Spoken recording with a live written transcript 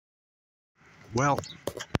Well,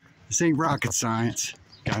 this ain't rocket science.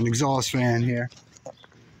 Got an exhaust fan here,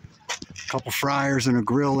 a couple fryers and a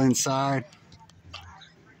grill inside.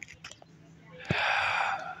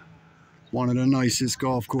 One of the nicest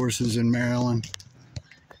golf courses in Maryland.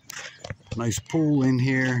 Nice pool in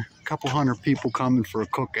here. A couple hundred people coming for a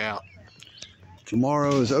cookout.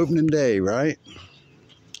 Tomorrow is opening day, right?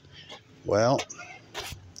 Well,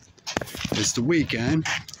 it's the weekend.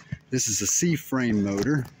 This is a C-frame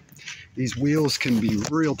motor. These wheels can be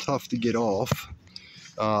real tough to get off.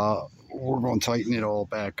 We're going to tighten it all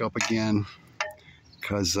back up again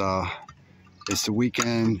because it's the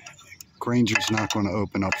weekend. Granger's not going to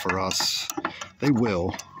open up for us. They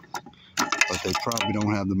will, but they probably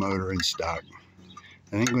don't have the motor in stock.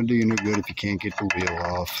 It ain't going to do you no good if you can't get the wheel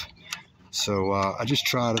off. So I just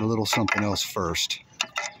tried a little something else first.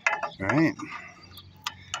 All right.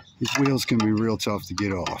 These wheels can be real tough to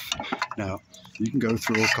get off. Now, you can go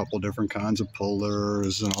through a couple different kinds of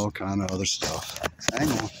pullers and all kind of other stuff.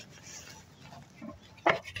 Hang on.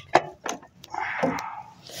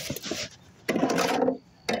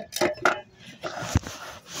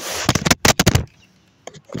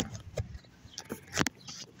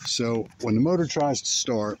 So when the motor tries to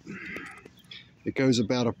start, it goes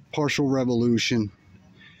about a partial revolution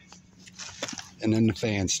and then the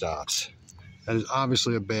fan stops. That is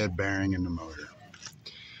obviously a bad bearing in the motor.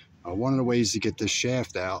 One of the ways to get this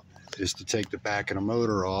shaft out is to take the back of the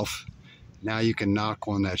motor off. Now you can knock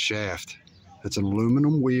on that shaft. It's an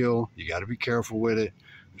aluminum wheel. You got to be careful with it.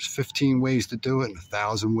 There's 15 ways to do it and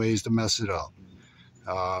 1,000 ways to mess it up.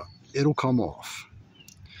 It'll come off.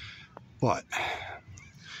 But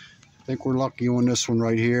I think we're lucky on this one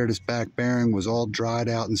right here. This back bearing was all dried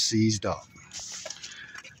out and seized up.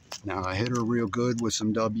 Now I hit her real good with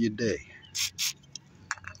some WD.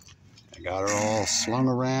 I got her all slung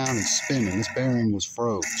around and spinning. This bearing was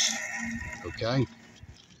froze. Okay?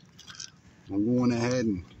 I'm going ahead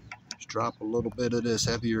and just drop a little bit of this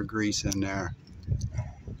heavier grease in there.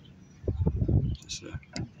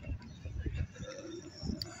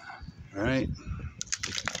 All right.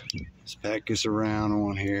 Let's pack this around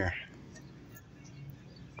on here.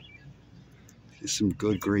 Get some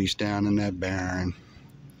good grease down in that bearing.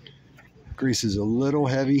 Grease is a little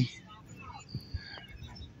heavy,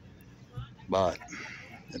 but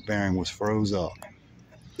the bearing was froze up.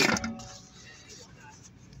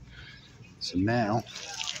 So now,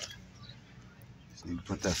 need to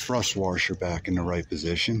put that thrust washer back in the right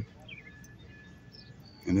position.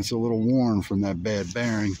 And it's a little worn from that bad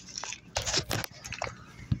bearing.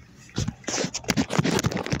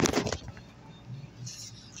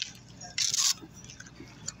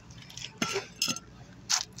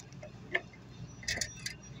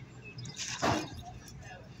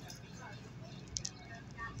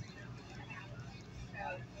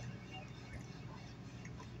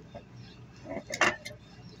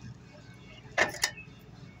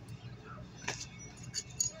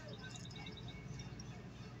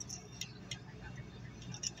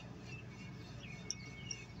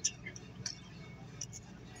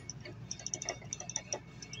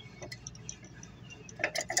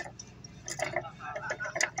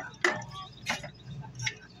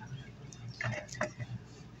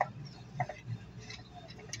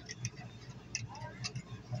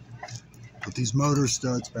 Put these motor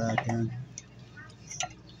studs back in.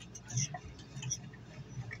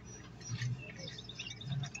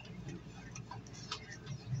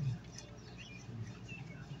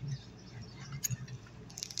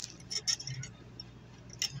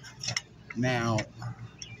 Now,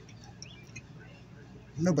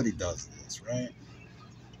 nobody does this, right?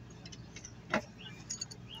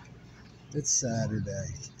 It's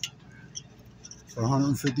Saturday. For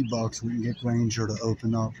 150 bucks, we can get Granger to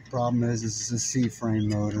open up. The problem is, this is a C-frame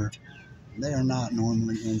motor. They are not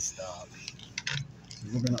normally in stock. So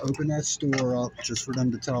we're going to open that store up just for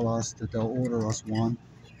them to tell us that they'll order us one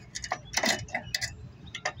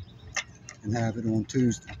and have it on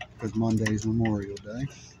Tuesday, because Monday's Memorial Day.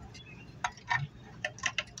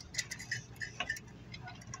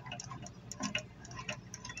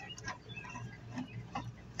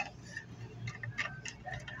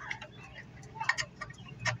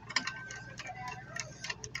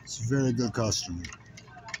 It's a very good customer.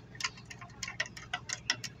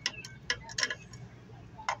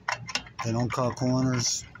 They don't cut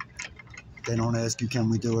corners. They don't ask you, can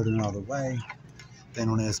we do it another way? They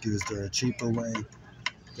don't ask you, is there a cheaper way?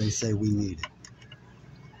 They say, we need it.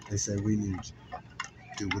 They say, we need you.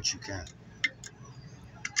 Do what you can.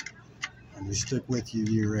 And they stick with you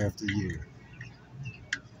year after year.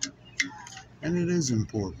 And it is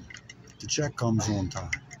important. The check comes on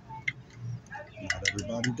time. Not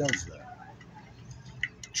everybody does that.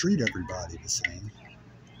 treat everybody the same.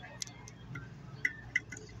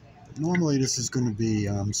 But normally this is going to be,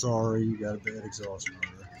 I'm sorry, you got a bad exhaust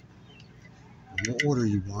motor. What order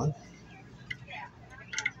you want.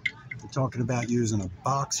 We're talking about using a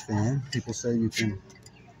box fan. People say you can,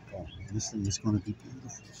 oh man, this thing is going to be beautiful.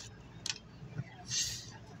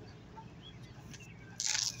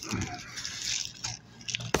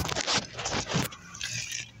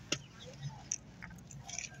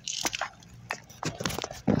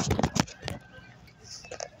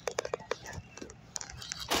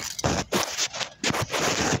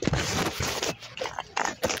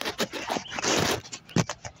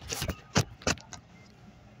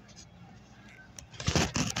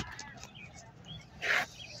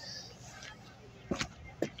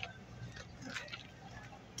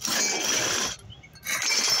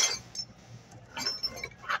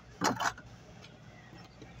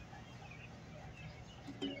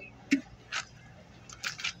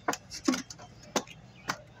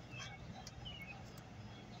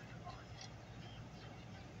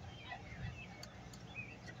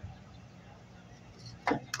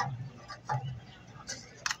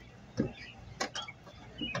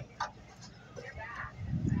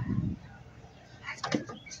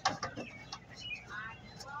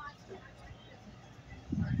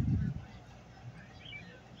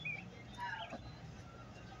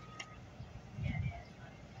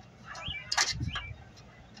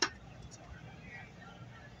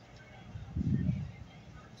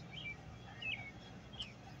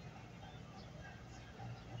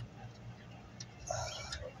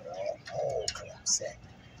 Oh, classic.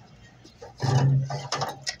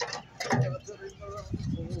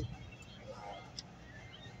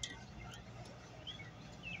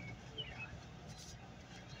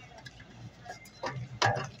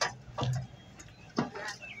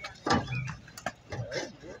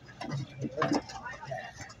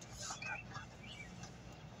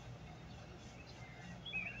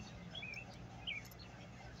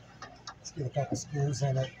 Let's get a couple screws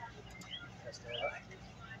in it.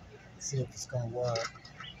 See if it's going to work.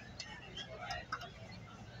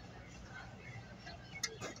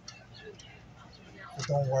 If it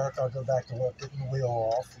don't work, I'll go back to work getting the wheel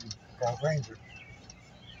off and call Granger.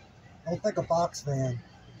 I don't think a box fan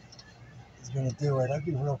is going to do it. I'd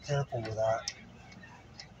be real careful with that.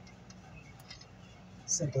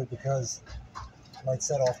 Simply because it might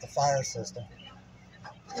set off the fire system.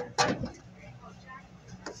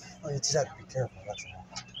 Well, you just have to be careful, that's all.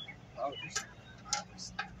 Oh,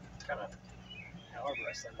 just kind of, however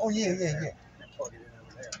I set it. Oh, yeah. And plug it in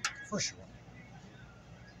over there. For sure.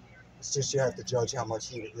 It's just you have to judge how much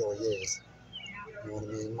heat it really is. You know what I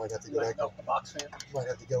mean? You might have to go back. The box fan? You might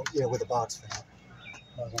have to go, yeah, with a box fan.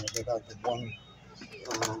 I'm going to go back to one,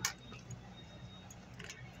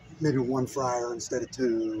 maybe one fryer instead of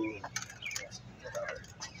two.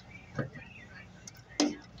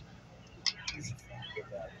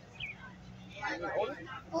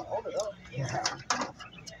 Hold it up. Yeah.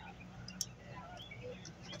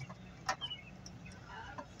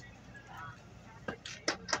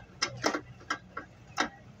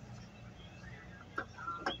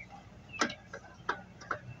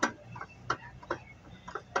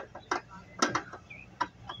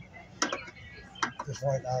 Just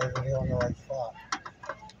right now, you're really on the right spot.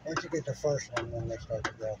 Once you get the first one, then they start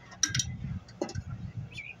to go.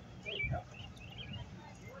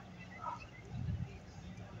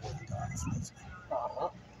 Uh-huh.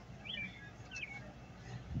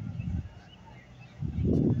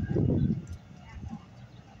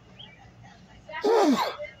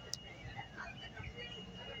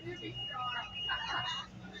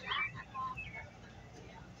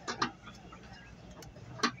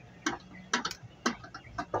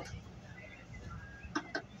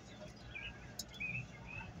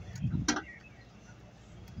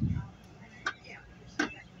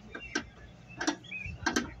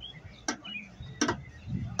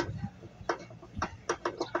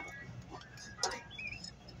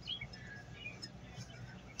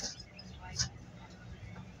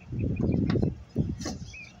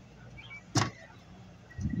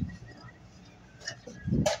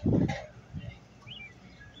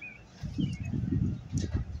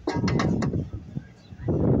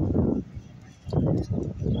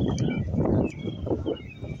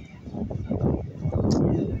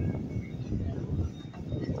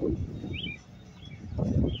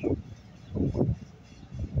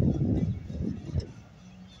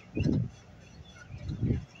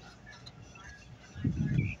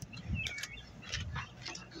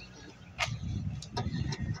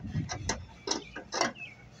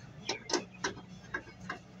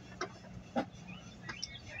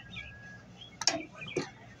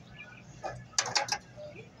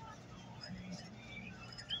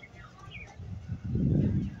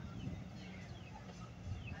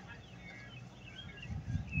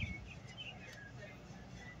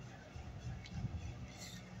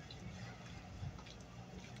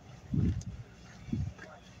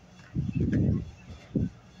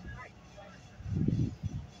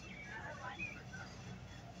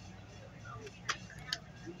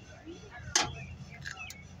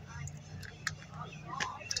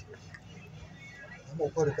 we'll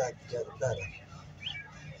put it back together better.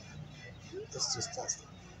 Let's just test it.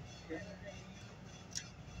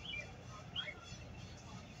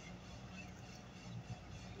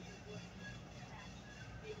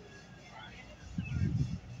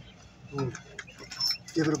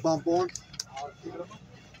 Give it a bump on. I'll give it a bump.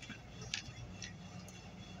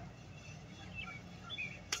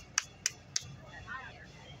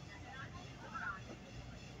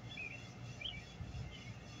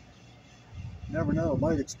 Never know, it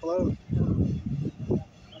might explode.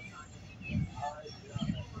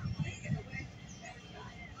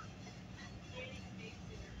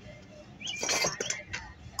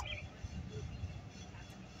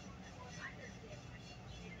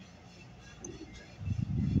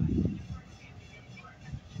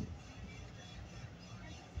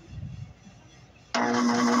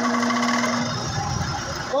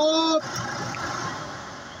 Oh!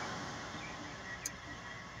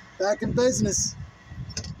 Back in business.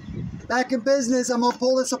 Back in business. I'm going to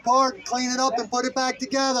pull this apart and clean it up and put it back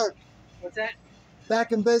together. What's that?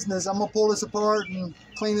 Back in business. I'm going to pull this apart and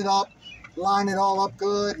clean it up, line it all up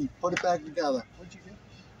good, and put it back together. What'd you do?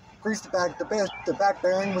 Grease the back. The back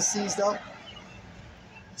bearing was seized up.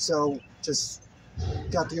 So just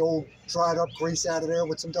got the old dried up grease out of there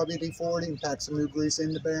with some WD-40 and packed some new grease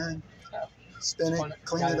in the bearing. Spin it,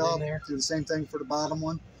 clean it up, do the same thing for the bottom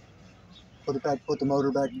one. Put it back, put the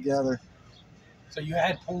motor back together. So you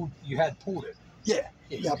had pulled it. Yeah,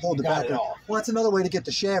 I pulled you it back. got it off. Well, that's another way to get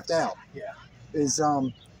the shaft out. Yeah. Is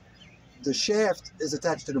the shaft is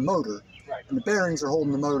attached to the motor, Right. and the bearings are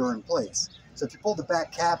holding the motor in place. So if you pull the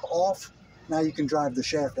back cap off, now you can drive the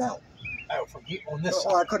shaft out. Oh, from here on this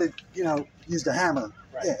Or side. I could have, used a hammer,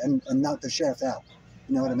 Right. yeah, and knock the shaft out.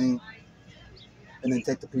 You know what I mean? And then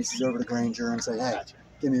take the pieces over to Granger and say, hey, Gotcha.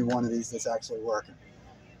 give me one of these that's actually working.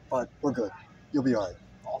 But we're good. You'll be all right.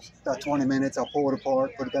 Awesome. About 20 minutes, I'll pull it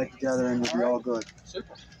apart, put it back together, and you'll be all good.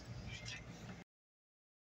 Super.